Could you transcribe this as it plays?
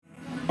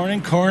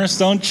Morning,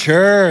 Cornerstone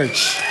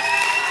Church.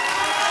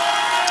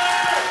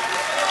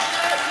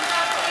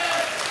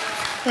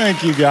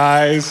 Thank you,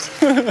 guys.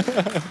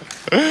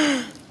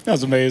 That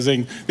was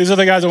amazing. These are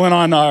the guys that went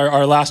on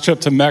our last trip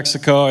to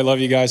Mexico. I love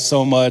you guys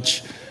so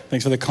much.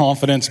 Thanks for the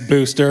confidence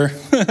booster.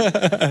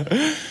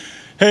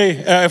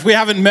 Hey, if we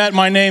haven't met,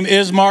 my name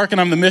is Mark,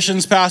 and I'm the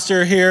missions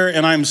pastor here,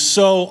 and I'm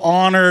so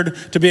honored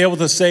to be able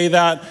to say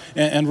that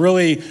and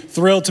really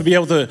thrilled to be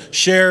able to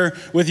share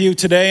with you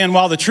today. And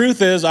while the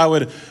truth is, I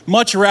would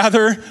much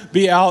rather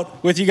be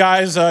out with you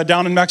guys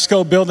down in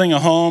Mexico building a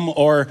home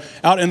or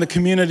out in the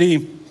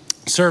community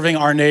serving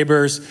our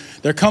neighbors,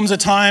 there comes a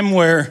time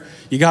where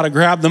you got to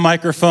grab the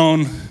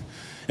microphone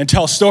and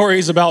tell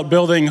stories about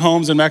building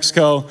homes in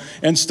Mexico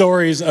and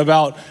stories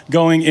about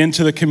going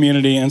into the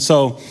community. And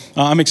so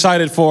I'm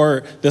excited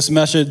for this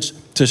message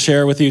to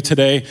share with you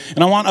today.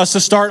 And I want us to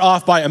start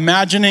off by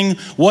imagining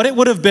what it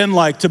would have been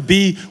like to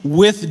be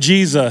with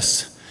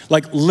Jesus,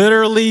 like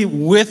literally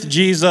with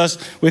Jesus,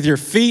 with your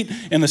feet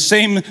in the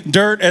same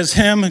dirt as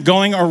him,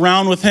 going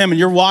around with him, and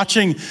you're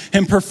watching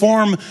him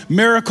perform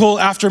miracle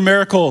after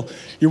miracle.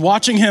 You're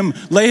watching him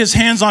lay his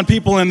hands on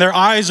people and their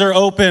eyes are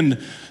opened.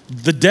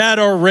 The dead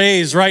are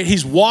raised, right?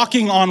 He's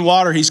walking on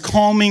water. He's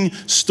calming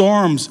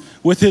storms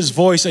with his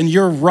voice, and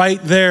you're right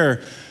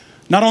there.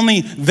 Not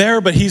only there,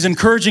 but he's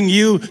encouraging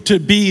you to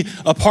be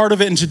a part of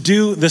it and to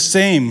do the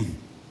same.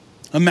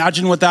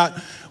 Imagine what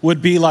that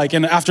would be like.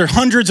 And after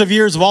hundreds of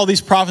years of all these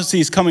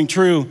prophecies coming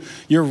true,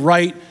 you're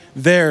right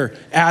there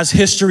as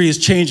history is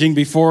changing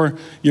before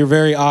your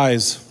very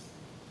eyes.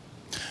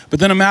 But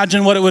then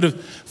imagine what it would have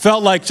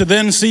felt like to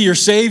then see your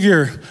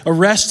Savior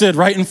arrested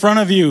right in front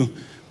of you,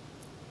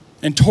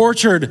 and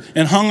tortured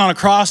and hung on a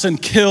cross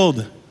and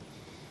killed.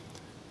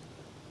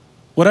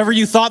 Whatever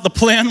you thought the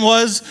plan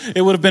was, it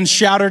would have been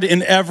shattered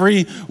in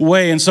every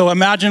way. And so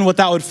imagine what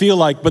that would feel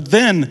like. But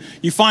then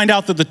you find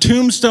out that the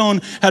tombstone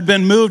had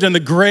been moved and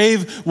the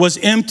grave was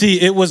empty.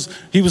 He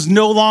was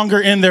no longer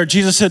in there.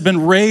 Jesus had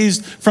been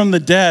raised from the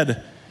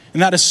dead.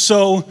 And that is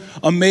so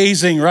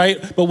amazing, right?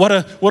 But what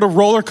a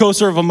roller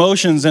coaster of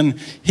emotions. And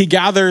he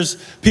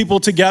gathers people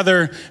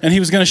together, and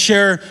he was going to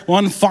share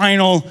one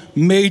final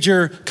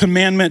major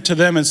commandment to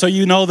them. And so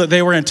you know that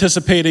they were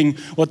anticipating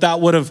what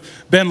that would have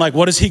been like.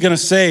 What is he going to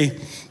say?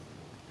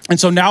 And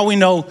so now we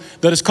know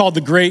that it's called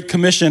the Great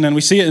Commission, and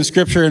we see it in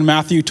Scripture in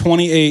Matthew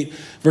 28,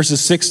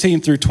 verses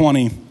 16 through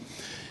 20. It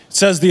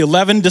says, the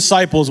 11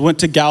 disciples went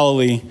to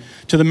Galilee,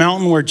 to the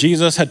mountain where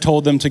Jesus had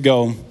told them to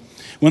go.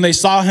 When they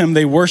saw him,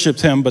 they worshiped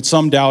him, but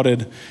some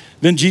doubted.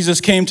 Then Jesus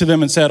came to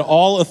them and said,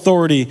 all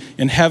authority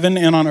in heaven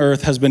and on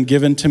earth has been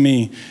given to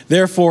me.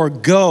 Therefore,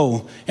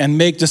 go and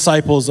make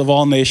disciples of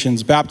all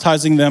nations,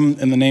 baptizing them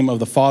in the name of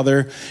the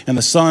Father and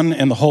the Son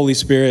and the Holy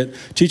Spirit,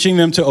 teaching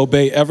them to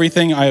obey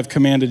everything I have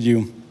commanded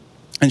you.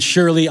 And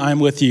surely I'm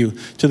with you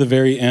to the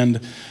very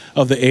end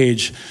of the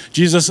age.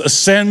 Jesus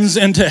ascends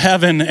into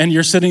heaven, and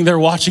you're sitting there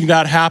watching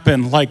that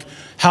happen. Like,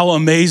 how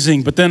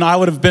amazing. But then I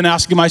would have been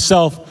asking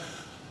myself,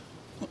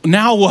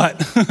 now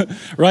what,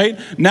 right?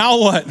 Now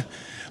what?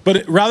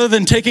 But rather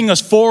than taking us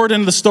forward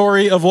in the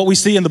story of what we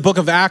see in the book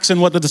of Acts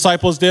and what the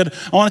disciples did,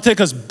 I want to take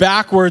us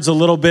backwards a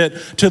little bit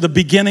to the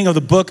beginning of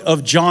the book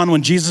of John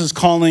when Jesus is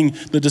calling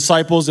the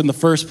disciples in the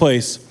first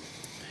place.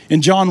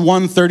 In John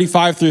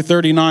 1:35 through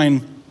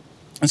 39,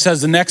 it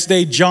says, the next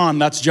day John,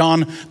 that's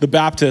John the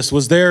Baptist,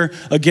 was there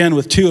again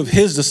with two of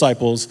his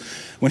disciples.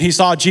 When he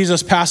saw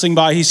Jesus passing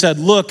by, he said,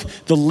 look,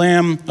 the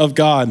Lamb of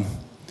God.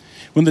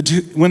 When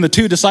the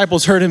two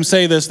disciples heard him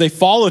say this, they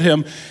followed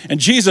him, and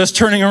Jesus,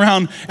 turning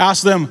around,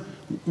 asked them,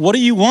 what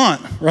do you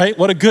want, right?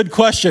 What a good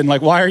question.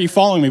 Like, why are you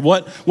following me?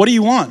 What do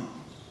you want?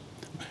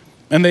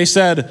 And they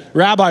said,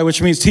 Rabbi,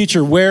 which means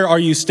teacher, where are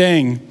you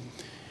staying?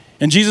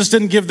 And Jesus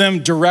didn't give them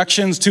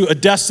directions to a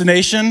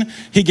destination.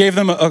 He gave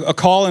them a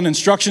call and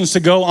instructions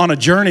to go on a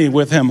journey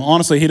with him.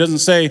 Honestly, he doesn't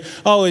say,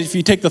 oh, if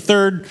you take the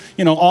third,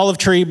 olive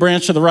tree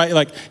branch to the right,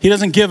 like he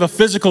doesn't give a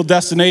physical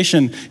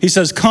destination. He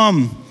says,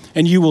 come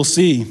and you will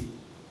see.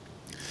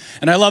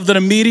 And I love that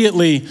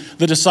immediately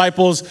the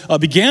disciples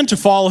began to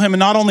follow him, and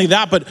not only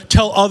that, but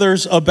tell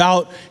others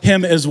about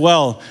him as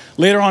well.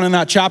 Later on in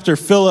that chapter,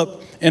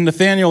 Philip and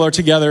Nathanael are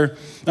together,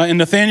 and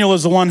Nathanael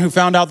is the one who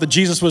found out that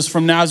Jesus was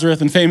from Nazareth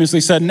and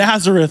famously said,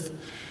 Nazareth,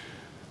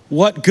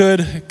 what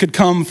good could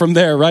come from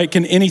there, right?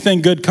 Can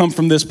anything good come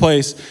from this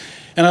place?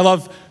 And I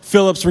love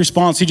Philip's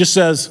response. He just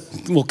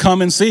says, well,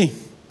 come and see.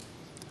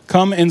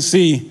 Come and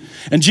see.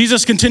 And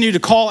Jesus continued to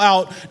call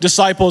out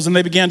disciples, and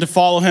they began to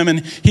follow him.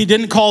 And he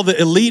didn't call the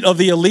elite of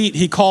the elite.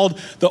 He called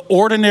the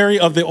ordinary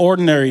of the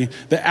ordinary,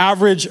 the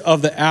average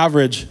of the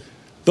average,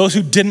 those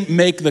who didn't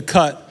make the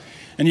cut.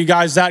 And you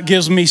guys, that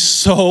gives me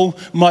so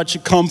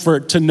much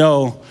comfort to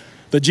know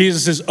that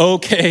Jesus is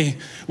okay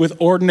with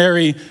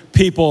ordinary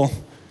people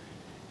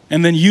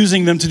and then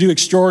using them to do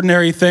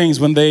extraordinary things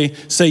when they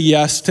say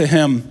yes to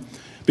him.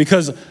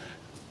 Because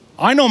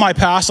I know my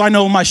past, I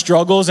know my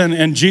struggles,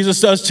 and Jesus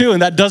does too,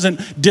 and that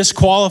doesn't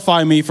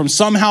disqualify me from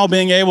somehow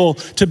being able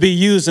to be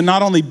used, and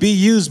not only be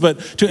used, but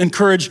to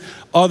encourage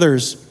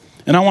others.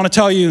 And I want to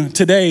tell you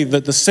today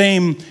that the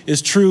same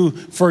is true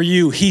for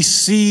you. He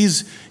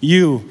sees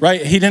you,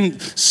 right? He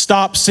didn't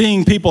stop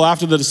seeing people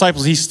after the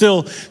disciples. He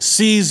still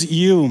sees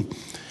you.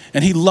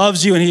 And he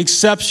loves you and he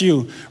accepts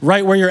you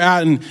right where you're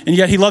at. And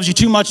yet he loves you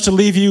too much to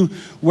leave you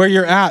where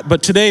you're at.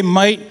 But today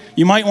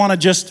you might want to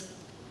just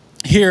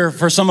hear,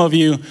 for some of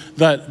you,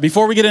 that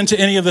before we get into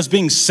any of this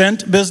being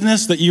sent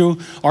business, that you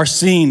are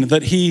seen,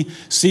 that he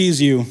sees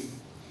you.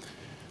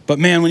 But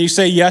man, when you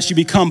say yes, you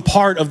become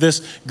part of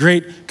this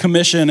great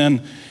commission.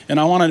 And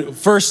I want to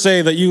first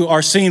say that you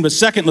are seen. But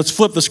second, let's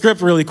flip the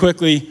script really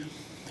quickly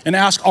and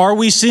ask, are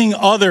we seeing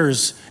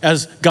others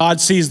as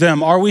God sees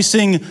them? Are we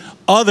seeing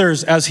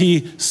others as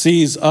he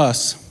sees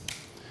us?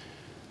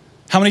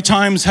 How many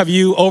times have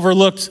you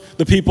overlooked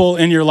the people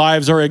in your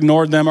lives or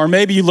ignored them? Or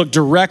maybe you looked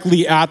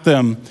directly at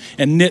them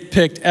and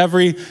nitpicked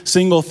every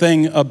single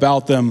thing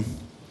about them.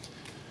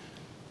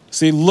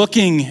 See,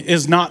 looking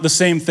is not the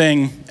same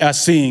thing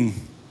as seeing.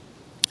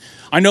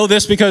 I know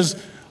this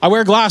because I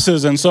wear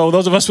glasses, and so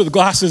those of us with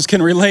glasses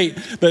can relate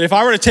that if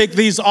I were to take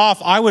these off,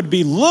 I would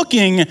be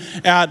looking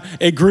at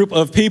a group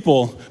of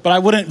people, but I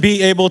wouldn't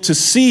be able to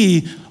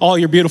see all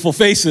your beautiful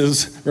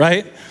faces,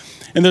 right?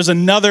 And there's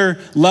another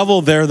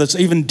level there that's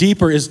even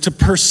deeper, is to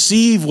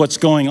perceive what's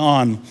going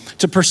on.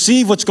 To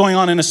perceive what's going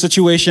on in a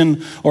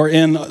situation or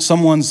in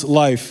someone's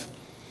life.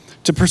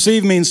 To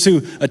perceive means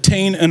to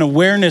attain an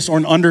awareness or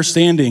an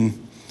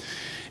understanding.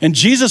 And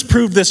Jesus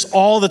proved this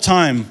all the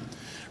time.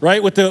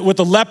 Right, with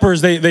the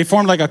lepers, they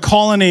formed like a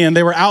colony and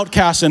they were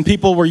outcasts and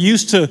people were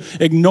used to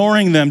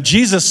ignoring them.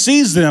 Jesus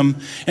sees them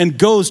and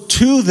goes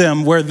to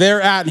them where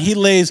they're at, and he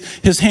lays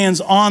his hands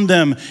on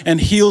them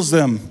and heals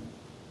them.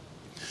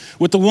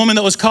 With the woman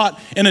that was caught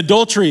in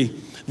adultery,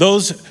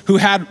 those who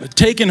had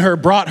taken her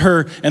brought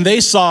her, and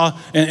they saw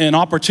an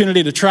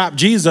opportunity to trap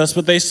Jesus,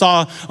 but they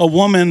saw a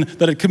woman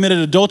that had committed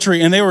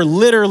adultery, and they were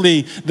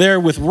literally there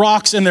with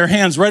rocks in their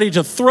hands, ready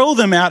to throw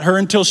them at her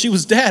until she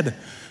was dead.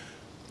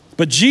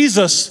 But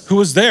Jesus, who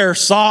was there,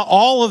 saw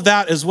all of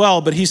that as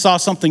well, but he saw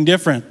something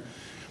different.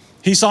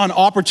 He saw an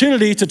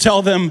opportunity to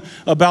tell them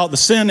about the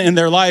sin in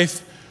their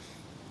life,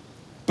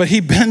 but he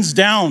bends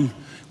down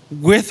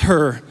with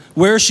her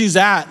where she's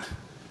at,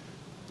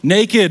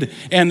 naked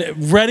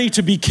and ready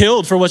to be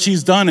killed for what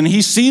she's done. And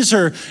he sees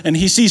her and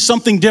he sees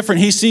something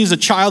different. He sees a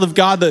child of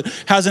God that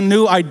has a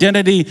new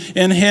identity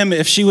in him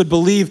if she would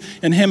believe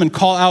in him and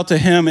call out to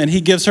him, and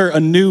he gives her a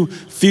new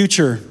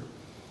future.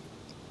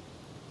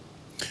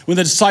 When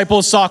the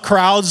disciples saw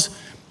crowds,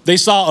 they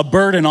saw a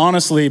burden,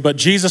 honestly, but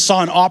Jesus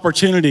saw an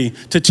opportunity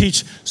to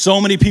teach so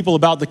many people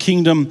about the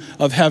kingdom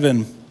of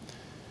heaven.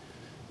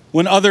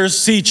 When others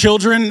see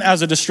children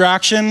as a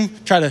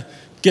distraction, try to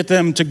get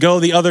them to go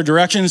the other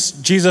directions,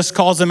 Jesus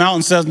calls them out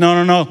and says,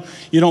 no,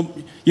 you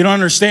don't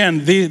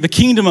understand. The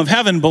kingdom of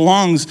heaven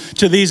belongs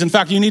to these. In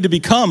fact, you need to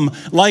become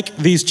like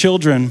these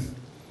children.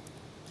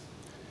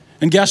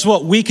 And guess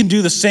what? We can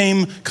do the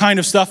same kind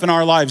of stuff in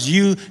our lives.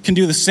 You can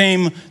do the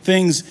same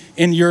things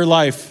in your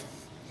life.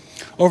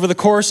 Over the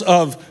course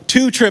of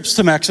 2 trips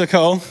to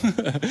Mexico,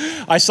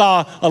 I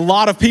saw a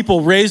lot of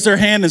people raise their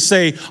hand and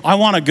say, I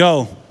want to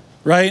go,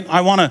 right?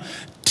 I want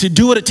to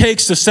do what it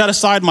takes to set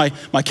aside my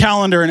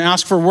calendar and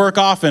ask for work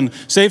off and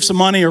save some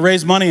money or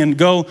raise money and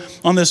go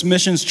on this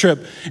missions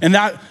trip. And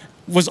that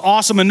was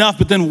awesome enough.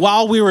 But then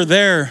while we were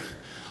there,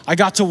 I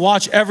got to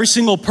watch every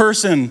single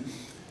person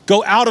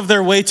go out of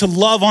their way to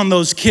love on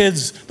those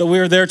kids that we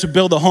were there to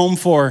build a home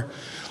for.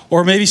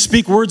 Or maybe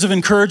speak words of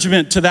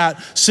encouragement to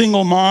that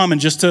single mom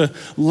and just to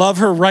love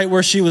her right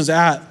where she was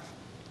at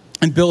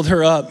and build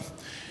her up.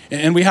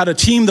 And we had a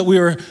team that we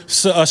were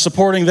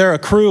supporting there, a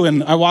crew,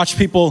 and I watched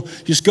people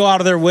just go out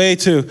of their way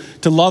to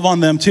love on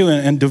them too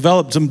and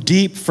develop some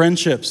deep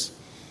friendships.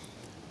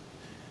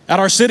 At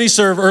our city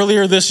serve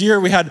earlier this year,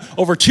 we had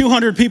over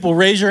 200 people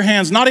raise your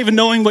hands, not even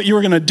knowing what you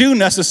were going to do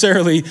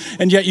necessarily,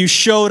 and yet you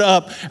showed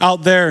up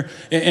out there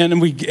and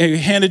we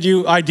handed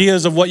you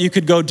ideas of what you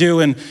could go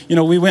do. And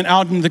we went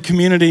out in the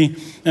community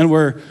and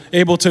were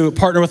able to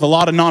partner with a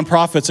lot of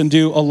nonprofits and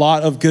do a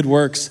lot of good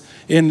works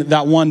in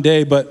that one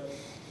day. But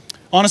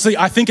honestly,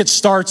 I think it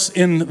starts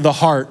in the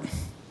heart,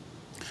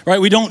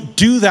 right? We don't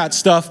do that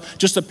stuff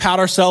just to pat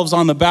ourselves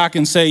on the back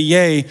and say,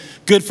 yay,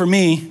 good for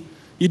me.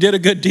 You did a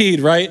good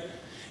deed, right?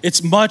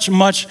 It's much,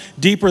 much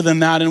deeper than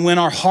that. And when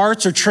our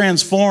hearts are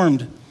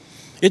transformed,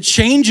 it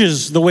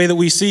changes the way that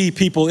we see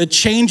people. It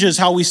changes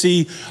how we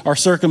see our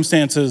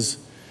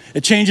circumstances.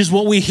 It changes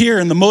what we hear,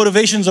 and the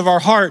motivations of our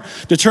heart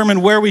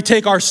determine where we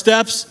take our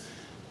steps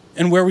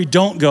and where we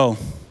don't go.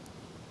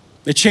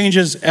 It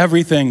changes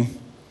everything.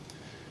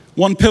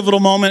 One pivotal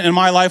moment in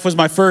my life was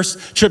my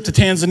first trip to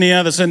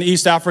Tanzania, that's in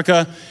East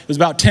Africa. It was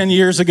about 10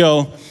 years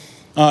ago.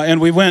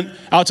 And we went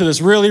out to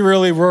this really,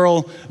 really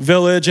rural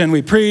village, and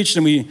we preached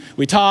and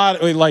we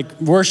taught, we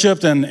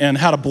worshiped and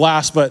had a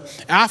blast.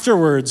 But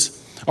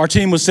afterwards, our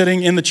team was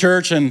sitting in the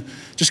church and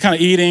just kind of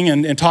eating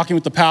and talking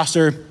with the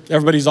pastor.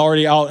 Everybody's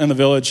already out in the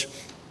village.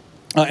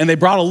 And they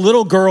brought a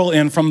little girl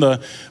in from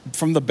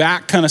the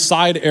back kind of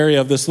side area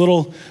of this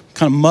little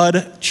kind of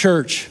mud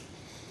church.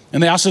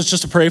 And they asked us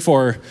just to pray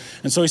for her.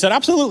 And so he said,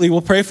 absolutely,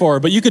 we'll pray for her.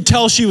 But you could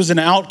tell she was an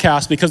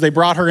outcast because they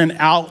brought her in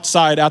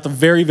outside at the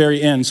very,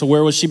 very end. So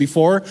where was she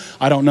before?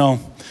 I don't know.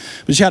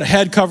 But she had a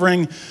head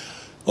covering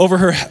over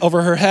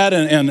her head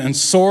and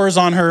sores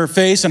on her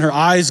face, and her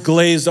eyes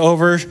glazed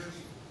over.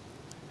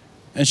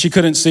 And she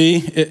couldn't see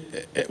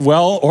it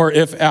well, or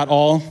if at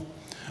all.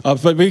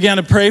 But we began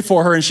to pray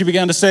for her, and she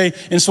began to say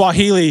in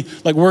Swahili,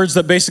 like words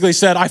that basically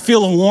said, I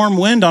feel a warm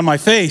wind on my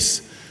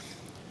face.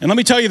 And let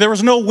me tell you, there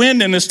was no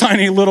wind in this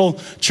tiny little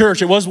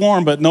church. It was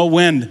warm, but no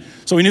wind.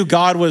 So we knew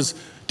God was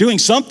doing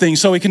something.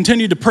 So we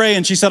continued to pray,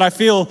 and she said, I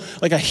feel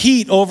like a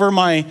heat over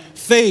my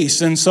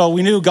face. And so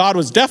we knew God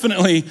was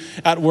definitely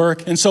at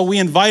work. And so we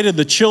invited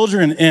the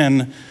children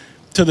in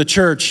to the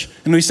church.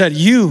 And we said,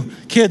 you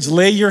kids,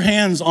 lay your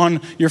hands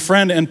on your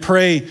friend and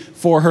pray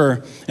for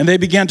her. And they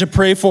began to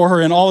pray for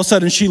her. And all of a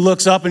sudden she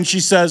looks up and she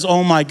says,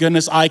 oh my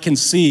goodness, I can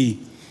see.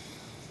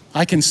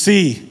 I can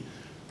see.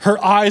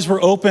 Her eyes were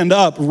opened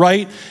up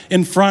right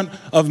in front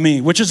of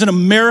me, which is a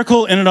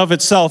miracle in and of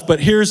itself. But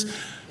here's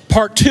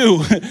part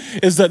two,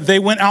 is that they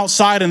went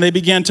outside and they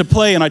began to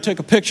play. And I took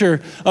a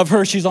picture of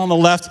her. She's on the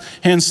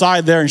left-hand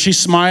side there, and she's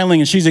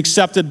smiling, and she's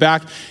accepted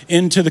back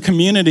into the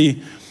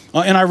community.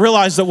 And I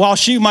realized that while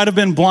she might have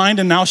been blind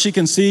and now she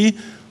can see,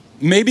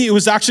 maybe it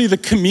was actually the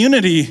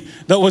community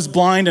that was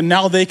blind and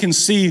now they can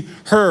see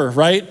her,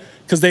 right?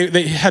 Because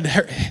they had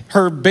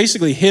her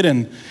basically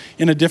hidden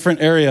in a different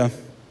area.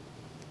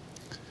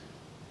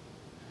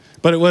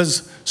 But it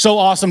was so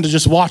awesome to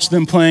just watch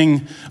them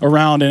playing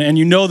around. And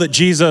you know that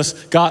Jesus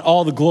got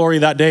all the glory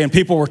that day. And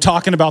people were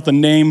talking about the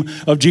name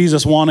of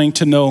Jesus, wanting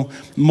to know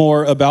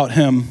more about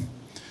him.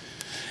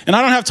 And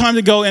I don't have time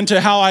to go into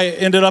how I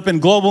ended up in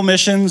global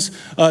missions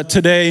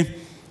today.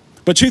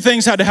 But two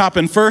things had to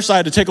happen. First, I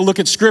had to take a look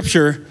at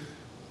Scripture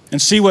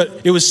and see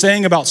what it was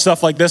saying about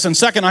stuff like this. And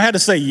second, I had to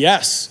say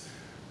yes.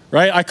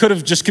 Right? I could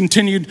have just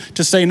continued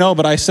to say no,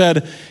 but I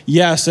said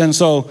yes. And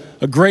so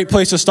a great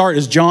place to start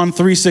is John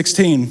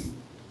 3:16.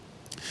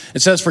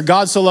 It says, for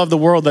God so loved the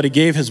world that he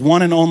gave his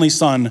one and only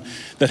Son,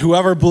 that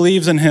whoever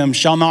believes in him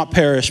shall not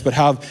perish, but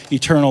have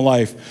eternal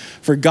life.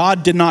 For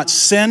God did not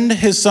send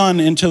his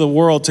Son into the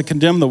world to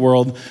condemn the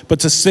world,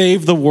 but to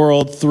save the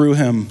world through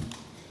him.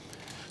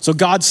 So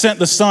God sent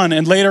the Son,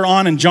 and later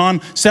on in John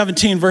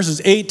 17,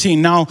 verses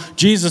 18, now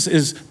Jesus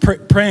is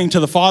praying to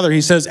the Father.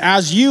 He says,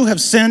 as you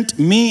have sent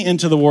me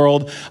into the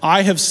world,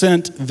 I have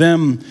sent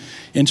them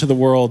into the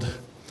world.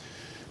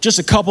 Just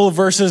a couple of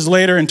verses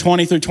later in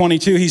 20 through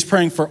 22, he's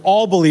praying for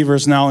all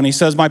believers now, and he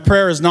says, my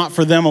prayer is not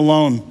for them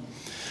alone.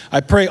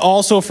 I pray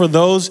also for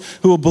those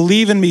who will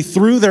believe in me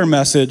through their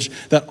message,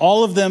 that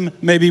all of them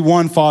may be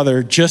one,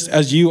 Father, just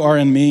as you are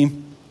in me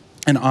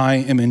and I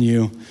am in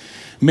you.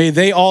 May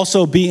they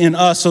also be in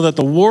us, so that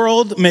the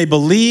world may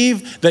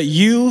believe that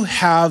you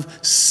have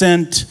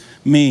sent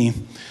me.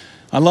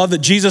 I love that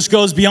Jesus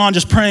goes beyond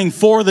just praying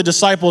for the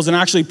disciples and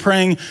actually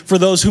praying for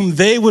those whom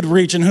they would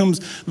reach and whom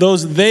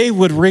those they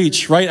would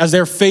reach, right, as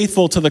they're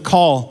faithful to the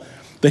call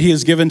that he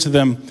has given to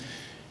them.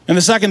 And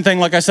the second thing,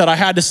 like I said, I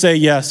had to say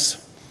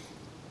yes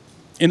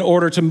in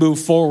order to move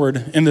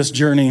forward in this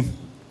journey.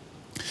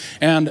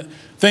 And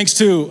thanks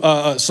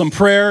to some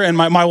prayer, and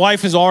my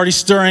wife is already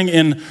stirring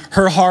in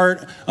her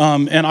heart,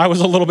 and I was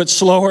a little bit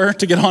slower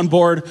to get on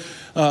board,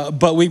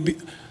 but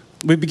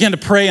we began to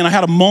pray, and I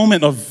had a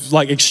moment of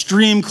like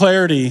extreme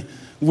clarity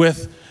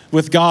with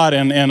God,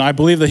 and I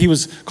believe that he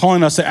was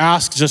calling us to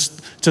ask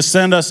just to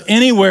send us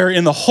anywhere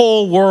in the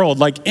whole world,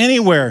 like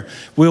anywhere,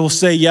 we will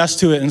say yes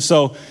to it. And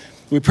so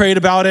we prayed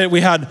about it.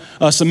 We had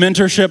some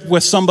mentorship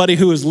with somebody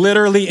who is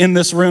literally in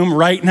this room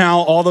right now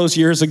all those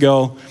years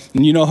ago,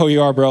 and you know who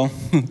you are, bro.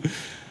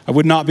 I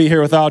would not be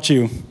here without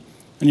you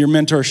and your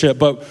mentorship.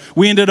 But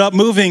we ended up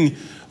moving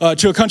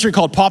to a country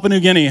called Papua New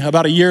Guinea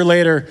about a year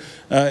later.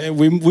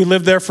 We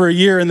lived there for a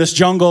year in this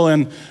jungle,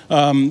 and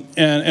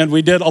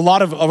we did a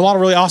lot of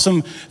really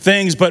awesome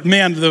things. But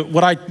man,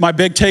 my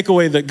big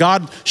takeaway, that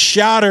God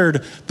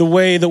shattered the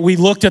way that we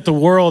looked at the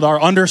world, our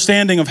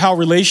understanding of how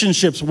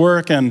relationships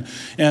work, and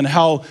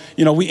how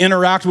we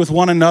interact with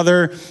one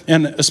another,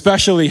 and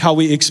especially how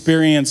we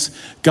experience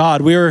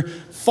God. We were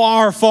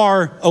far,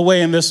 far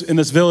away in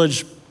this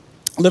village,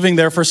 living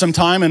there for some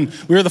time, and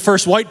we were the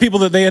first white people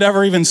that they had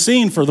ever even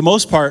seen. For the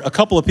most part, a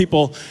couple of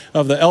people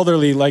of the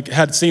elderly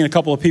had seen a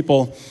couple of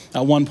people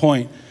at one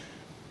point.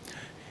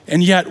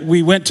 And yet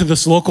we went to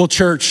this local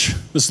church,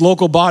 this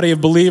local body of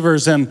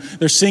believers, and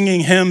they're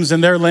singing hymns in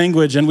their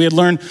language, and we had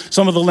learned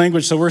some of the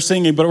language, so we're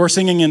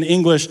singing in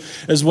English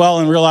as well,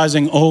 and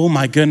realizing, oh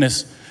my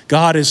goodness,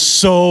 God is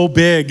so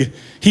big.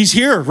 He's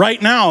here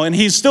right now, and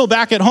he's still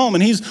back at home,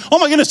 and oh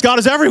my goodness, God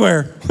is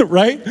everywhere,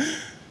 right?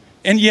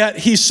 And yet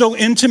he's so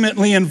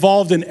intimately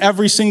involved in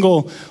every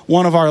single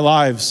one of our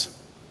lives.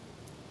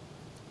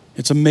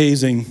 It's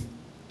amazing.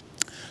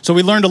 So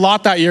we learned a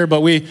lot that year,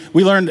 but we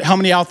learned how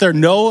many out there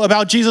know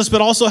about Jesus,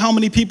 but also how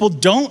many people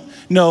don't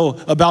know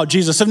about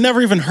Jesus, have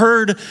never even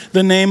heard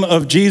the name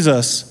of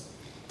Jesus.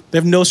 They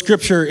have no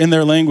scripture in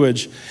their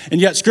language.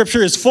 And yet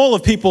scripture is full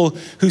of people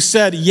who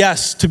said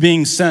yes to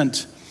being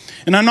sent.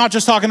 And I'm not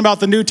just talking about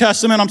the New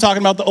Testament, I'm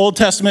talking about the Old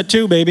Testament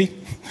too, baby.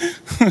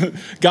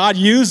 God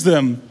used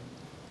them.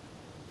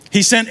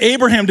 He sent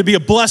Abraham to be a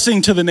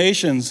blessing to the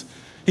nations.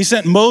 He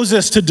sent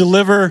Moses to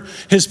deliver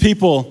his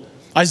people.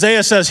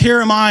 Isaiah says, "Here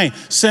am I,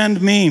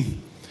 send me."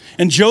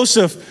 And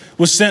Joseph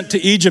was sent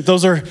to Egypt.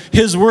 Those are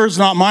his words,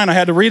 not mine. I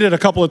had to read it a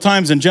couple of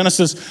times in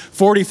Genesis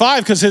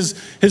 45 because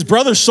his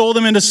brothers sold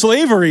him into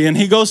slavery. And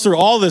he goes through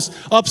all this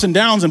ups and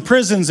downs and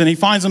prisons, and he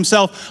finds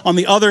himself on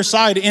the other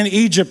side in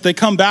Egypt. They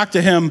come back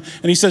to him,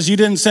 and he says, "You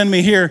didn't send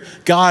me here.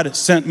 God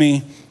sent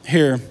me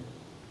here."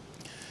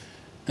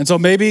 And so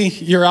maybe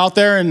you're out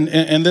there,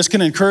 and this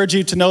can encourage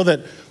you to know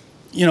that,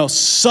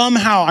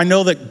 somehow I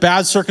know that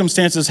bad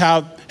circumstances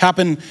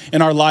happen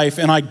in our life,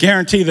 and I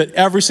guarantee that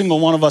every single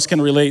one of us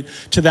can relate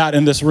to that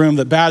in this room,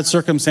 that bad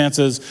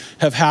circumstances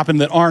have happened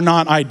that are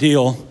not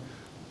ideal.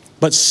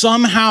 But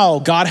somehow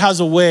God has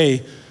a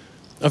way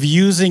of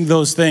using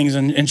those things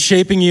and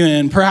shaping you,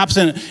 and perhaps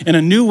in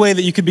a new way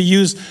that you could be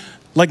used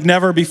like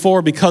never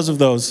before because of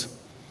those.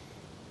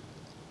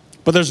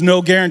 But there's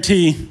no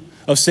guarantee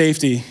of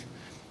safety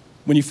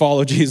when you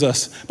follow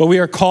Jesus. But we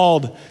are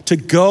called to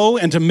go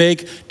and to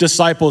make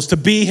disciples, to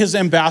be his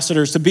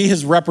ambassadors, to be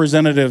his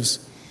representatives.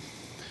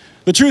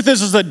 The truth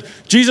is that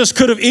Jesus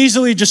could have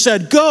easily just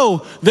said,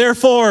 "Go,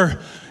 therefore,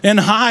 and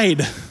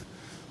hide.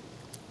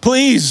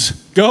 Please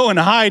go and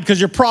hide, because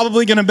you're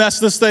probably going to mess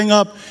this thing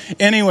up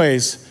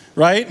anyways,"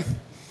 right?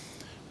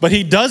 But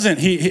he doesn't.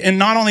 And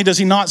not only does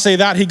he not say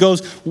that, he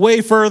goes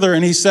way further,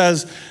 and he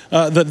says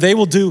that they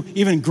will do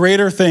even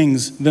greater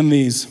things than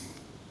these.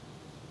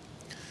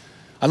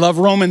 I love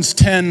Romans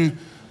 10,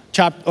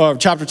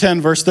 chapter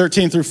 10, verse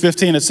 13 through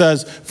 15. It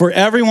says, "For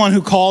everyone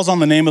who calls on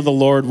the name of the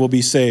Lord will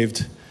be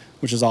saved,"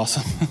 which is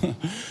awesome.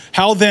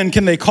 "How then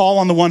can they call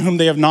on the one whom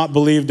they have not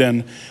believed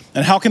in?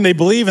 And how can they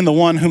believe in the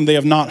one whom they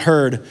have not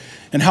heard?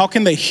 And how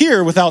can they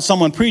hear without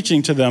someone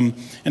preaching to them?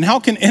 And how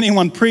can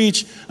anyone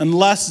preach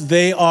unless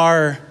they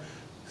are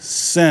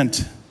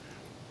sent?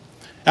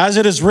 As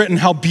it is written,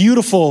 how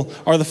beautiful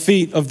are the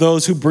feet of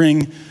those who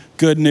bring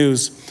good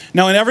news."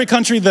 Now, in every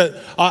country that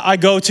I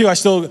go to, I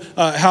still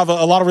have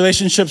a lot of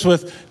relationships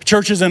with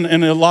churches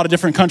in a lot of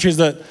different countries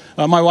that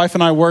my wife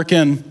and I work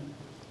in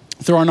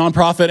through our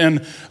nonprofit. And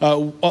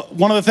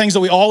one of the things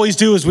that we always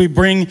do is we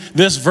bring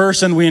this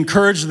verse and we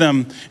encourage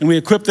them and we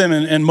equip them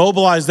and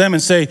mobilize them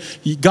and say,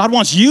 God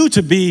wants you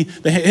to be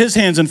his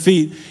hands and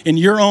feet in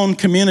your own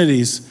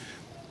communities.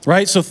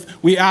 Right? So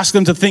we ask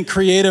them to think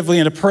creatively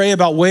and to pray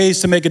about ways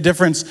to make a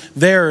difference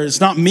there.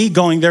 It's not me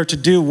going there to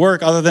do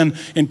work other than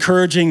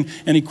encouraging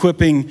and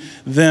equipping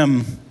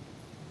them.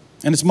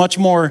 And it's much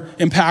more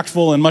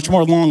impactful and much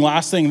more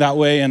long-lasting that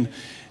way. And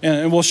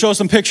we'll show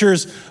some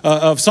pictures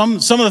of some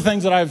of the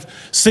things that I've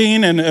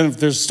seen, and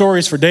there's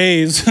stories for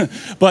days.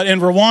 But in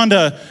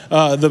Rwanda,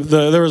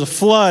 there was a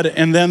flood,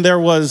 and then there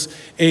was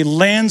a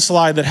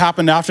landslide that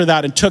happened after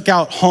that and took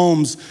out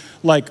homes,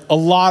 like a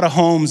lot of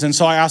homes. And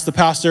so I asked the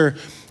pastor,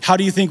 "How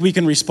do you think we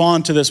can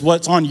respond to this?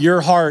 What's on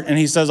your heart?" And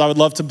he says, "I would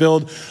love to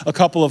build a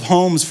couple of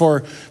homes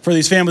for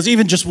these families,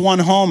 even just one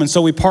home." And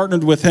so we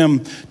partnered with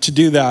him to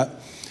do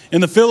that. In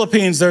the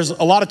Philippines, there's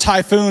a lot of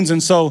typhoons,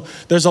 and so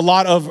there's a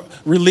lot of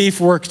relief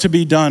work to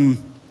be done.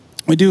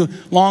 We do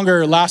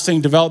longer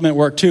lasting development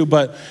work too,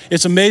 but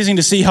it's amazing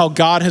to see how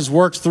God has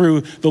worked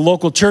through the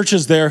local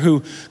churches there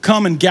who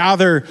come and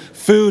gather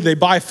food. They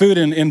buy food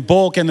in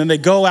bulk, and then they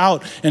go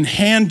out and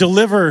hand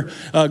deliver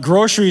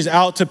groceries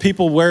out to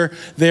people where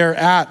they're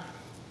at.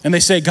 And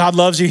they say, "God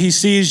loves you, he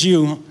sees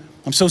you.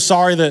 I'm so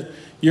sorry that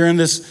you're in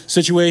this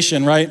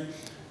situation," right?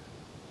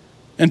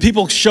 And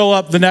people show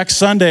up the next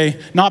Sunday,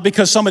 not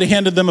because somebody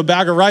handed them a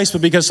bag of rice,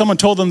 but because someone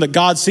told them that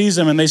God sees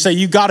them. And they say,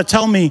 "You got to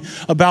tell me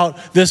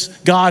about this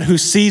God who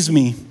sees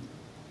me."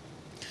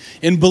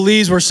 In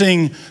Belize, we're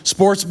seeing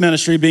sports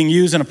ministry being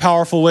used in a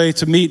powerful way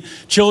to meet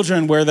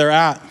children where they're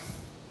at.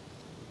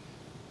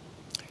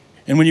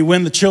 And when you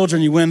win the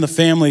children, you win the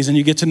families, and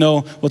you get to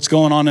know what's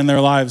going on in their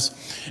lives.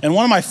 And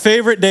one of my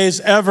favorite days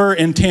ever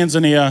in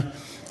Tanzania,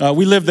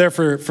 we lived there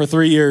for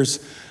 3 years.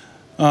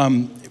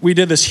 We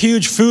did this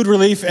huge food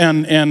relief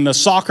and a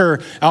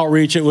soccer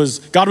outreach.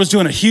 God was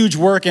doing a huge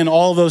work in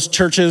all of those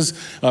churches,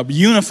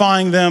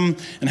 unifying them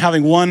and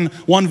having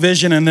one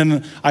vision. And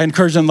then I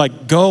encouraged them,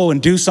 go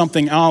and do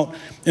something out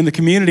in the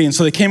community. And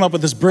so they came up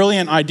with this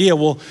brilliant idea.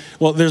 Well,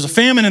 there's a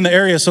famine in the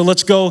area, so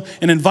let's go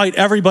and invite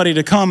everybody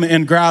to come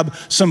and grab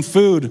some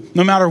food,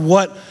 no matter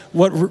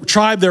what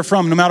tribe they're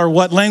from, no matter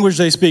what language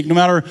they speak, no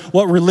matter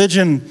what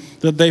religion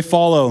that they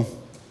follow.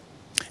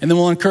 And then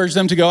we'll encourage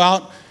them to go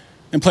out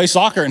and play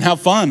soccer and have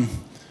fun,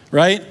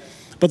 right?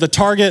 But the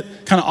target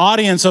kind of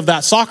audience of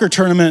that soccer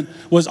tournament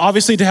was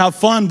obviously to have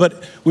fun,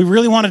 but we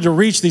really wanted to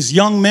reach these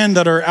young men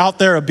that are out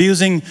there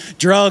abusing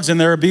drugs, and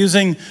they're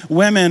abusing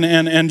women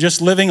and just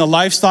living a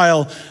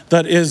lifestyle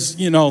that is,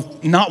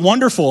 not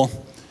wonderful.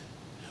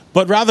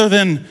 But rather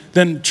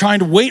than trying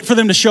to wait for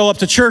them to show up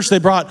to church, they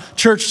brought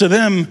church to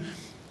them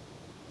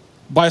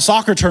by a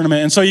soccer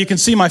tournament. And so you can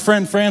see my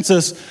friend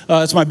Francis,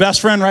 it's my best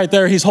friend right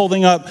there. He's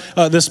holding up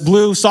this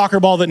blue soccer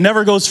ball that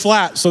never goes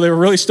flat. So they were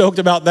really stoked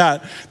about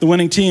that. The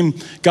winning team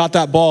got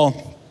that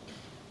ball.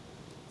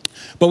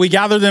 But we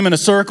gathered them in a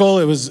circle.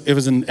 It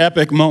was an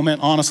epic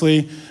moment,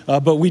 honestly.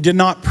 But we did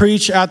not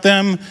preach at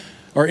them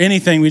or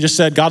anything. We just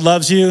said, God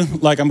loves you.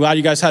 Like, I'm glad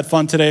you guys had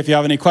fun today. If you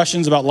have any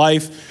questions about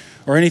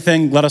life or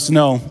anything, let us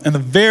know. And the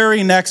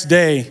very next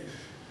day,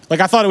 like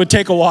I thought it would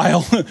take a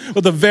while,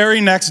 but the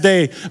very next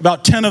day,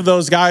 about 10 of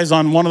those guys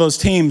on one of those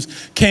teams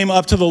came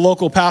up to the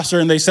local pastor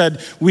and they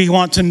said, we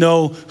want to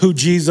know who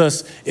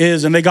Jesus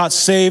is. And they got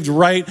saved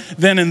right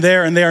then and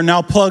there, and they are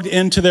now plugged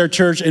into their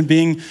church and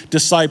being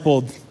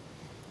discipled.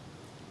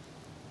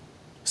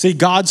 See,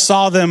 God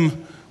saw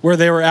them where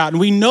they were at. And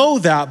we know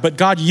that, but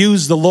God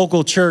used the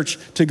local church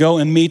to go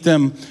and meet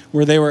them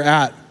where they were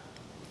at.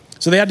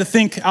 So they had to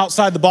think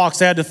outside the box.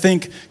 They had to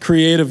think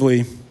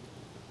creatively.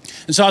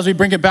 And so as we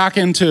bring it back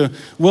into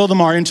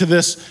Wildomar, into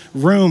this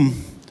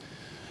room,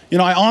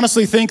 I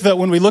honestly think that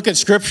when we look at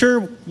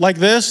scripture like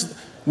this,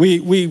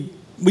 we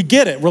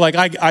get it. We're like,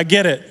 I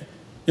get it.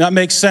 That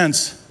makes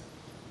sense.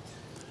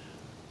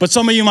 But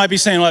some of you might be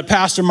saying, like,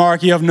 Pastor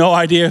Mark, you have no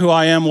idea who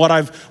I am, what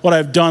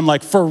I've done,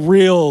 like for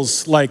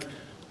reals, like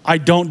I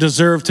don't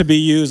deserve to be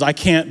used. I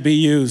can't be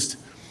used.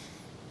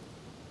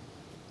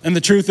 And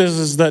the truth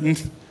is that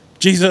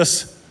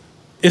Jesus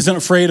isn't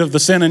afraid of the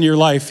sin in your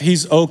life.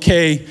 He's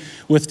okay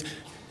with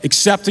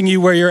accepting you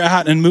where you're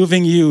at and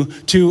moving you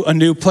to a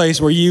new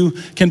place where you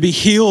can be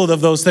healed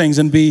of those things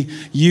and be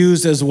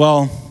used as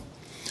well.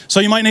 So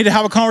you might need to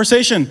have a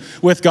conversation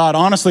with God,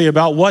 honestly,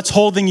 about what's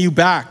holding you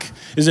back.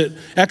 Is it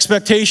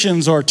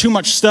expectations or too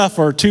much stuff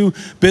or too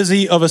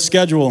busy of a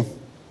schedule?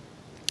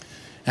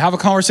 Have a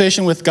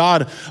conversation with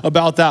God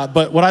about that.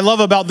 But what I love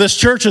about this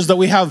church is that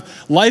we have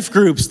life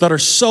groups that are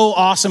so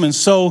awesome and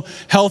so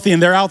healthy,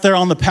 and they're out there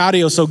on the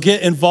patio. So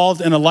get involved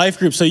in a life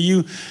group so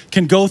you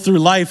can go through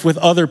life with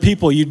other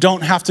people. You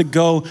don't have to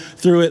go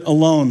through it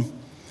alone.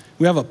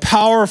 We have a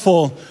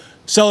powerful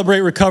Celebrate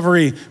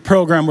Recovery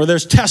program where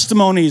there's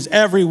testimonies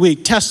every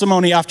week,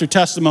 testimony after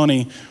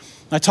testimony.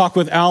 I talk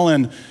with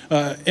Alan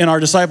in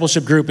our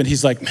discipleship group, and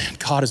he's like, man,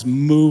 God is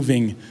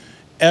moving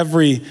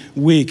every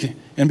week.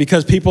 And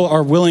because people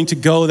are willing to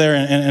go there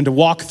and to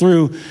walk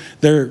through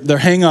their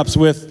hang-ups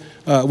with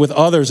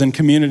others in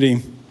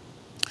community.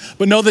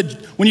 But know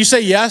that when you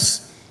say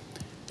yes,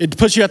 it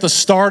puts you at the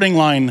starting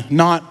line,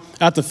 not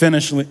at the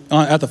finish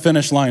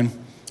line,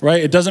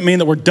 right? It doesn't mean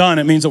that we're done.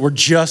 It means that we're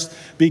just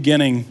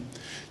beginning.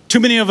 Too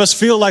many of us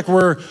feel like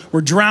we're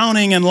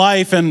drowning in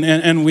life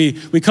and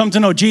we come to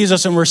know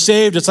Jesus and we're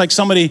saved. It's like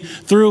somebody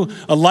threw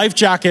a life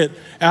jacket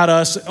at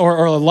us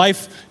or a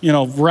life,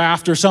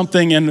 raft or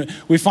something, and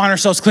we find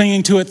ourselves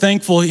clinging to it,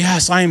 thankful,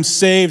 yes, I am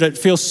saved. It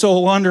feels so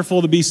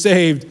wonderful to be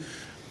saved.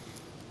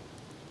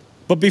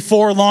 But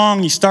before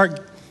long, you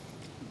start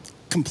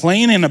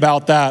complaining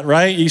about that,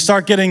 right? You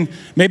start getting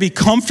maybe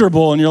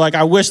comfortable and you're like,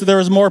 I wish that there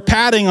was more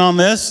padding on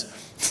this.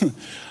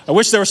 I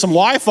wish there was some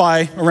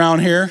Wi-Fi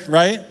around here,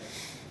 right?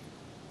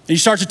 You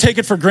start to take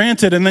it for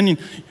granted, and then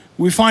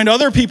we find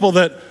other people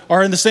that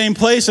are in the same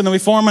place, and then we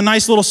form a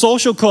nice little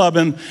social club,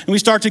 and we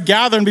start to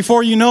gather, and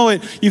before you know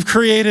it, you've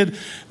created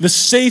the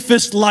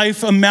safest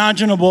life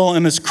imaginable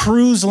in this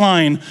cruise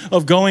line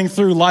of going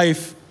through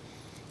life,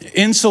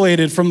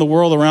 insulated from the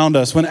world around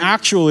us, when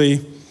actually,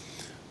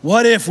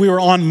 what if we were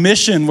on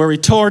mission where we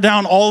tore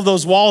down all of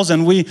those walls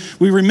and we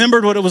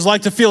remembered what it was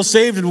like to feel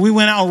saved, and we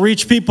went out and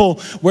reached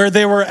people where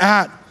they were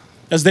at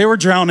as they were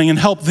drowning and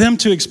helped them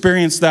to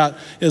experience that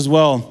as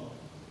well.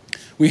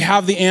 We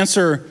have the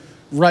answer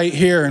right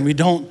here, and we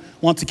don't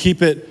want to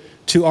keep it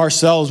to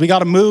ourselves. We got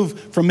to move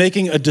from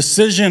making a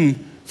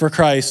decision for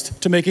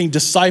Christ to making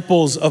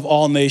disciples of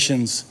all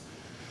nations.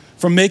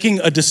 From making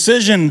a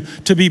decision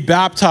to be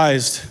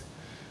baptized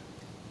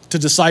to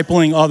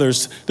discipling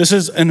others. This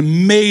is an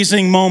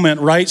amazing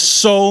moment, right?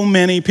 So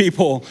many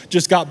people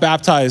just got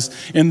baptized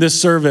in this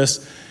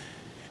service.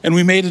 And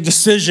we made a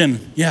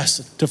decision,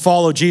 yes, to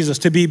follow Jesus,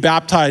 to be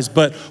baptized.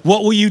 But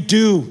what will you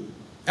do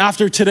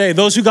after today?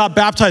 Those who got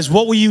baptized,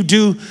 what will you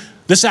do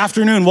this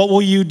afternoon? What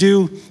will you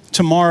do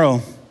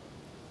tomorrow?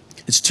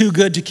 It's too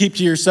good to keep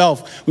to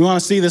yourself. We want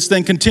to see this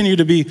thing continue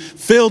to be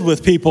filled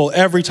with people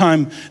every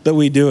time that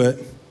we do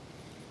it.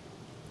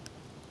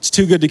 It's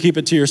too good to keep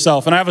it to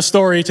yourself. And I have a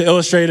story to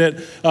illustrate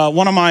it.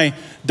 One of my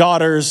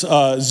daughters,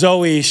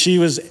 Zoe, she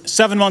was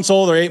 7 months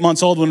old or 8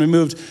 months old when we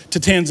moved to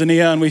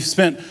Tanzania, and we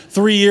spent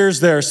 3 years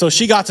there. So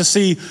she got to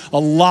see a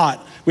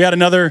lot. We had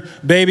another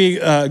baby,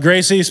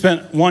 Gracie,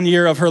 spent 1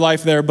 year of her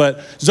life there,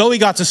 but Zoe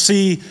got to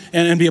see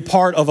and be a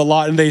part of a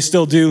lot, and they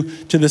still do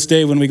to this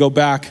day when we go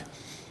back.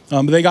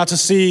 They got to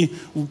see,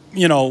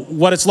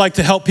 what it's like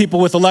to help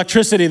people with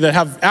electricity that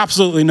have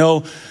absolutely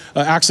no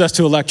access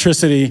to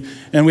electricity.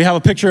 And we have a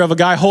picture of a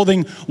guy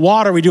holding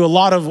water. We do a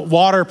lot of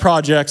water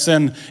projects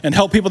and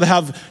help people to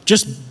have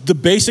just the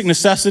basic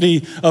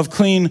necessity of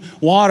clean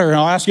water. And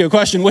I'll ask you a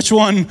question. Which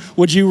one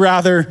would you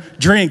rather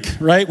drink,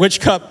 right?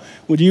 Which cup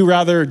would you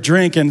rather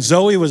drink? And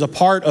Zoe was a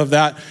part of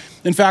that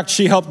In fact,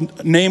 she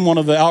helped name one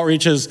of the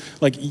outreaches,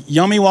 like,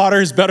 yummy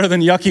water is better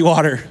than yucky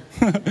water.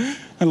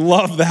 I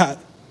love that.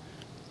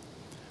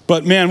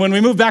 But man, when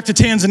we moved back to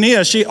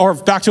Tanzania, or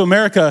back to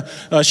America,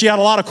 she had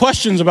a lot of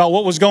questions about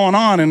what was going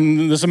on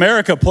in this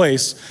America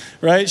place,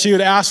 right? She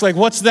would ask, like,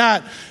 what's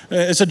that?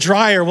 It's a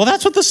dryer. Well,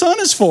 that's what the sun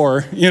is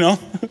for, you know?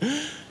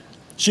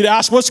 She'd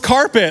ask, what's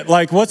carpet?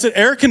 Like, what's it,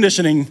 air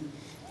conditioning?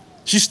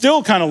 She's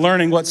still kind of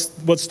learning what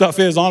stuff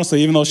is,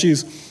 honestly, even though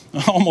she's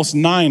almost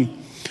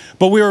 9.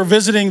 But we were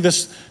visiting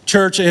this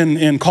church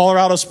in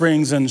Colorado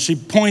Springs, and she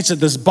points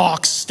at this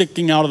box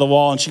sticking out of the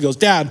wall, and she goes,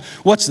 Dad,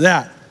 what's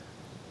that?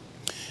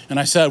 And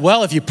I said,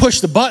 well, if you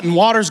push the button,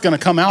 water's going to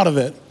come out of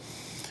it.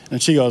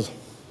 And she goes,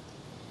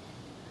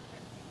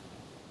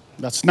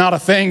 that's not a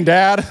thing,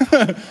 Dad.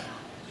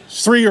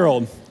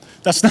 3-year-old,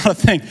 that's not a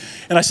thing.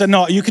 And I said,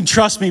 no, you can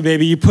trust me,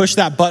 baby. You push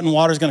that button,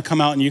 water's going to come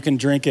out, and you can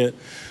drink it.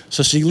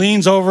 So she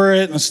leans over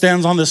it and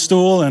stands on this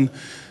stool and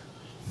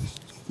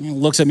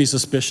looks at me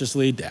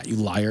suspiciously. Dad, you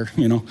liar,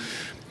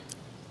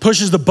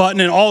 Pushes the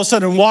button, and all of a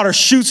sudden water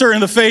shoots her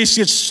in the face,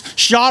 gets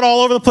shot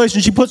all over the place,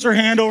 and she puts her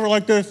hand over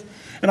like this.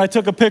 And I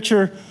took a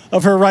picture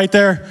of her right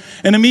there.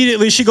 And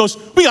immediately she goes,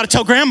 we got to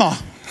tell Grandma.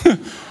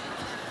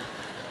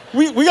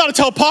 we got to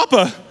tell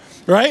Papa,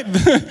 right?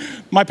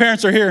 My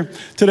parents are here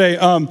today.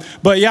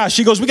 But yeah,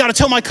 she goes, we got to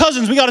tell my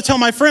cousins. We got to tell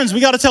my friends. We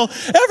got to tell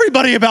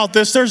everybody about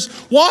this.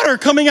 There's water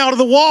coming out of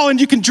the wall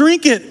and you can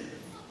drink it.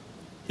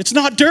 It's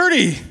not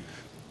dirty.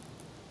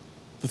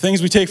 The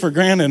things we take for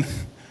granted.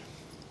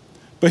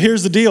 But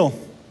here's the deal.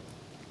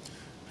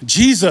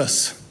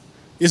 Jesus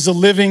is the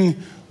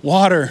living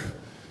water.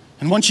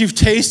 And once you've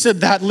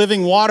tasted that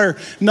living water,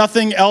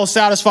 nothing else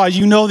satisfies.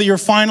 You know that you're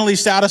finally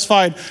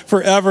satisfied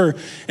forever.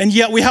 And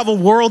yet we have a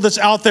world that's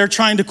out there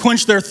trying to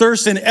quench their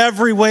thirst in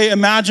every way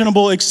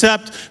imaginable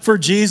except for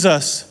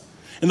Jesus.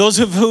 And those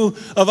of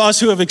us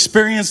who have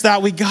experienced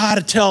that, we got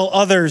to tell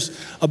others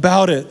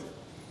about it.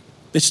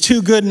 It's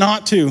too good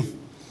not to.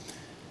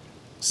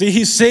 See,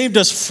 he saved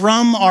us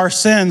from our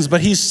sins,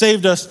 but he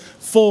saved us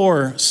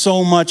for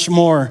so much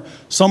more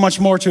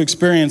to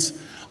experience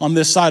on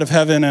this side of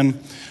heaven.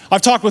 And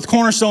I've talked with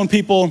Cornerstone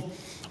people,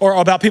 or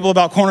about people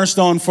about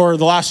Cornerstone for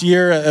the last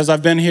year as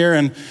I've been here,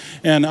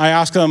 and I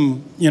ask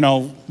them,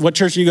 what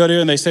church do you go to?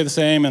 And they say the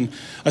same. And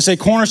I say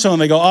Cornerstone,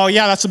 and they go, oh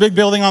yeah, that's the big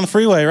building on the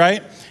freeway,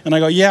 right? And I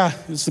go, yeah,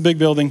 it's the big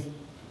building.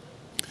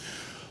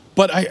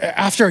 But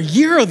after a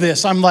year of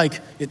this, I'm like,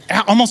 it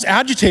almost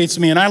agitates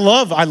me, and I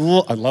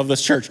love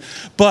this church.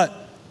 But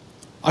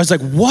I was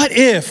like, what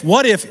if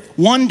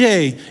one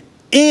day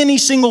any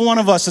single one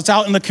of us that's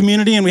out in the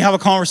community and we have a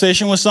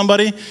conversation with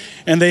somebody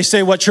and they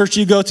say, what church do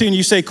you go to? And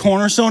you say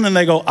Cornerstone, and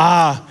they go,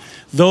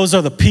 those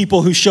are the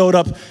people who showed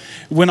up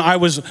when I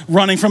was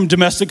running from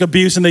domestic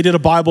abuse and they did a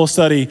Bible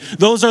study.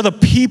 Those are the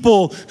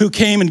people who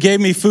came and gave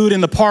me food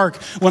in the park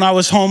when I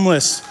was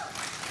homeless.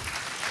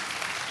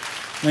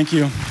 Thank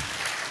you.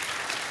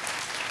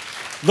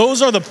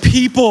 Those are the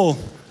people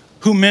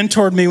who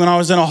mentored me when I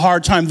was in a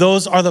hard time.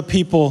 Those are the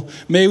people.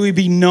 May we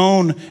be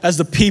known as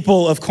the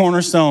people of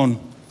Cornerstone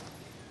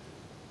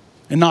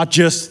and not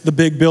just the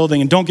big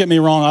building. And don't get me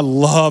wrong, I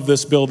love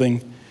this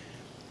building.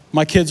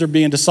 My kids are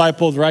being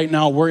discipled right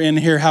now. We're in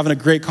here having a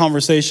great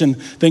conversation.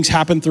 Things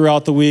happen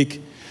throughout the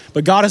week.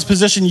 But God has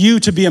positioned you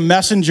to be a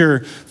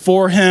messenger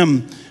for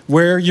him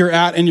where you're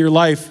at in your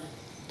life.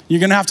 You're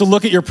going to have to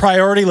look at your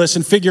priority list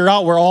and figure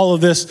out where all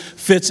of this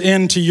fits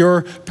into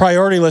your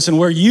priority list and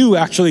where you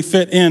actually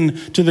fit in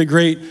to the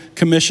Great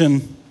Commission.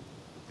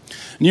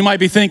 And you might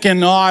be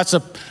thinking, it's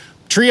a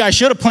tree I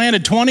should have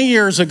planted 20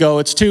 years ago.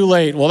 It's too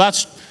late. Well,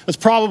 that's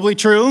probably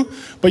true.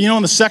 But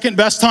when the second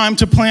best time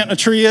to plant a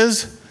tree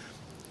is?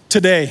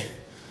 Today.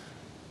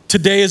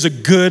 Today is a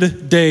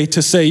good day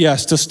to say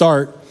yes, to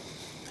start.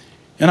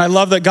 And I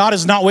love that God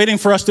is not waiting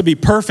for us to be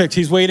perfect.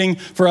 He's waiting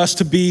for us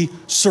to be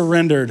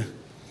surrendered.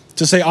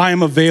 To say, I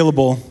am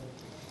available.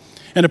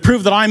 And to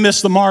prove that I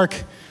missed the mark,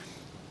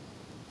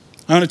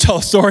 I'm going to tell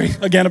a story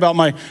again about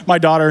my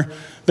daughter.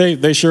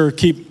 They sure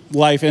keep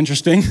life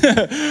interesting.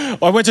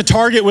 I went to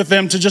Target with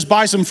them to just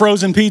buy some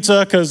frozen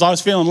pizza because I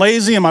was feeling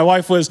lazy and my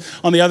wife was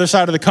on the other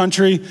side of the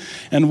country.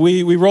 And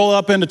we roll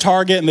up into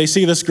Target and they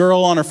see this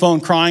girl on her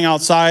phone crying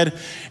outside,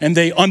 and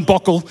they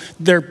unbuckle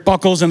their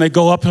buckles and they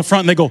go up in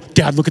front and they go,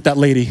 Dad, look at that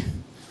lady.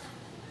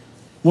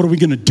 What are we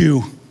going to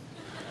do?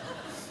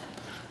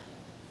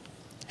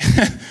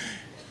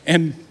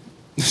 And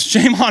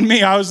shame on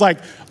me, I was like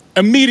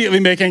immediately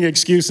making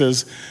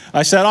excuses.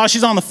 I said,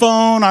 she's on the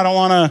phone. I don't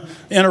want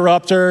to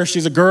interrupt her.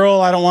 She's a girl.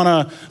 I don't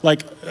want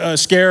to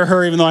scare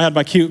her, even though I had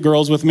my cute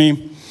girls with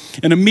me.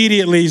 And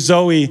immediately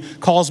Zoe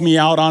calls me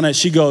out on it.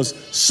 She goes,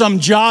 some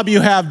job you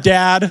have,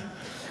 Dad.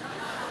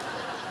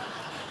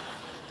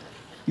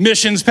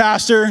 Missions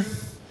pastor.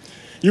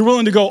 You're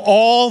willing to go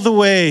all the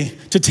way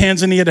to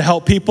Tanzania to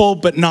help people,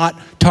 but not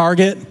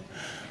Target.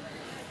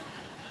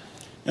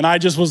 And I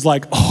just was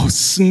like, oh,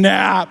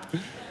 snap.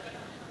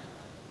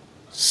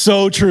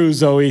 So true,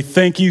 Zoe.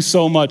 Thank you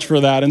so much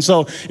for that. And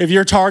so if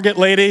you're Target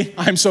lady,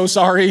 I'm so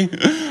sorry.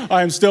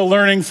 I'm still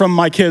learning from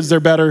my kids. They're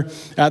better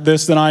at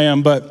this than I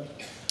am. But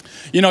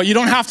You know, you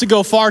don't have to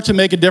go far to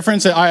make a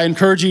difference. I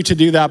encourage you to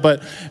do that,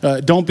 but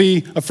don't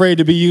be afraid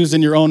to be used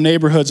in your own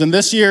neighborhoods. And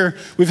this year,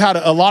 we've had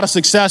a lot of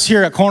success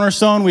here at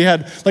Cornerstone. We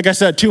had, like I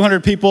said,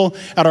 200 people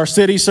at our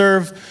city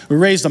serve. We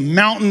raised a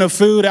mountain of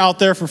food out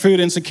there for food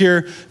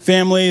insecure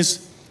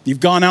families. You've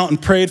gone out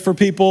and prayed for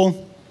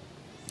people.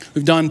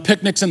 We've done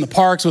picnics in the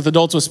parks with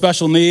adults with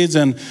special needs,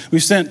 and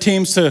we've sent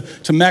teams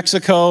to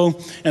Mexico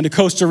and to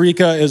Costa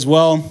Rica as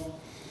well.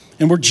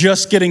 And we're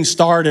just getting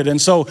started.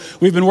 And so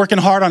we've been working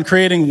hard on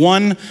creating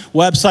one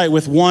website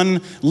with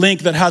one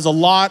link that has a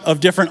lot of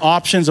different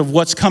options of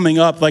what's coming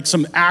up, like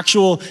some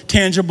actual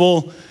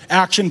tangible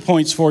action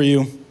points for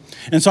you.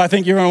 And so I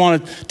think you're going to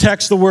want to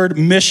text the word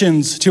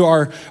missions to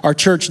our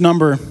church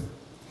number.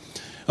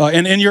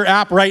 And in your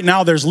app right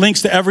now, there's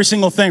links to every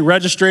single thing.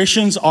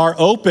 Registrations are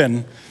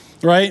open.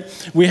 Right?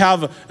 We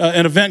have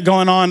an event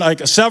going on,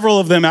 like several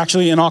of them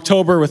actually in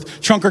October with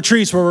Trunk or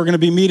Treats, where we're going to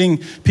be meeting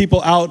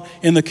people out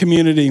in the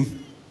community.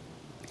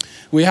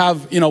 We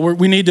have,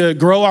 we need to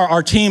grow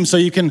our team, so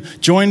you can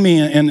join me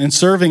in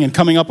serving and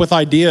coming up with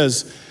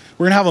ideas.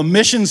 We're going to have a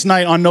missions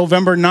night on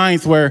November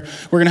 9th where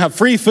we're going to have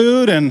free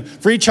food and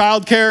free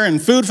childcare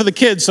and food for the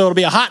kids. So it'll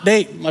be a hot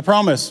date, I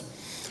promise.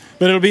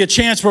 But it'll be a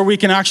chance where we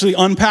can actually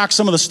unpack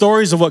some of the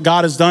stories of what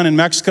God has done in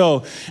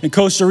Mexico and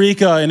Costa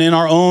Rica and in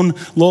our own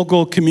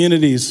local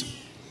communities.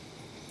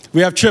 We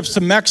have trips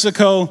to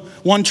Mexico,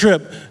 one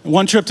trip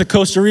to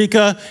Costa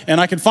Rica, and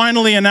I can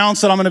finally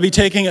announce that I'm going to be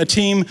taking a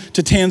team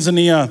to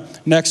Tanzania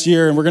next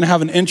year, and we're going to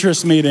have an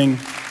interest meeting.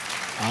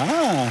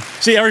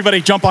 See,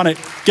 everybody jump on it.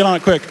 Get on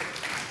it quick.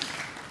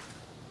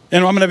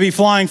 And I'm going to be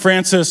flying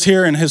Francis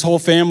here and his whole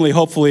family,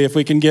 hopefully, if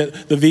we can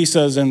get the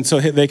visas, and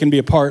so they can be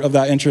a part of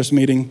that interest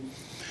meeting.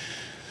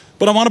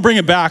 But I want to bring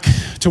it back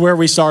to where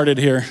we started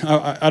here.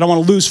 I don't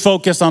want to lose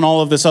focus on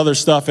all of this other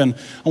stuff, and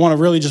I want to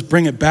really just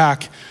bring it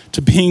back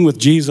to being with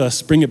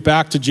Jesus, bring it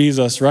back to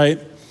Jesus, right?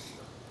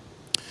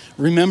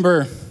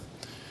 Remember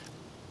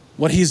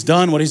what he's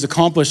done, what he's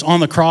accomplished on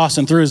the cross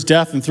and through his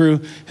death and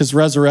through his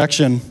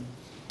resurrection.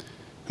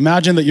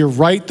 Imagine that you're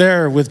right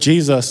there with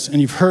Jesus and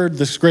you've heard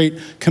this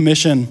great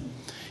commission.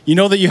 You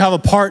know that you have a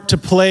part to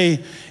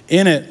play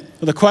in it.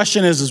 But the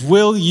question is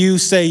will you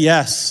say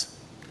yes?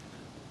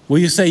 Will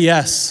you say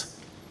yes?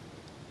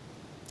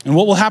 And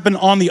what will happen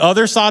on the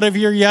other side of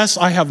your yes,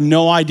 I have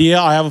no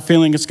idea. I have a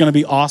feeling it's going to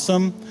be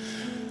awesome.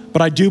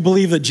 But I do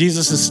believe that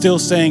Jesus is still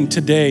saying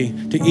today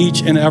to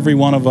each and every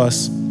one of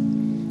us,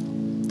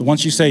 that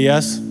once you say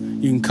yes,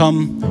 you can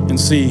come and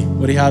see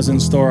what he has in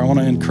store. I want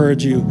to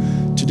encourage you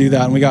to do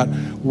that. And we got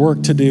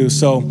work to do.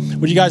 So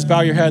would you guys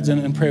bow your heads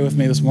and pray with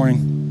me this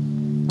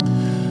morning?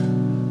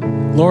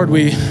 Lord,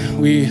 we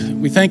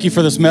thank you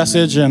for this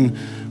message, and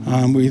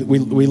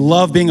we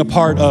love being a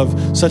part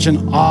of such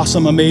an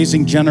awesome,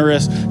 amazing,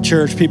 generous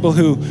church. People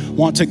who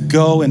want to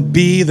go and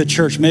be the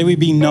church. May we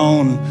be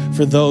known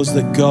for those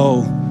that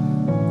go.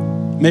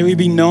 May we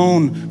be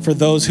known for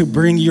those who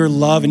bring your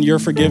love and your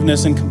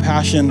forgiveness and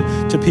compassion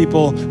to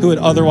people who would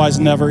otherwise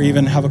never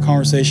even have a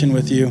conversation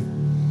with you.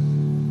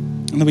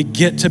 And that we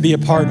get to be a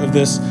part of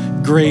this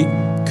great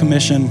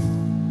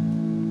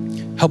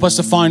commission. Help us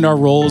to find our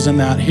roles in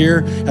that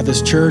here at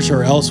this church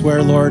or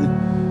elsewhere, Lord.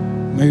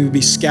 May we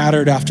be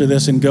scattered after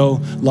this and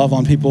go love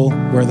on people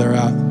where they're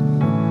at.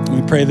 And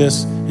we pray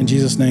this in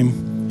Jesus'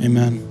 name,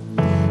 amen.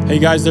 Hey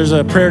guys, there's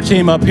a prayer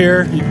team up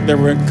here.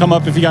 Come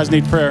up if you guys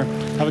need prayer.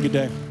 Have a good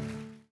day.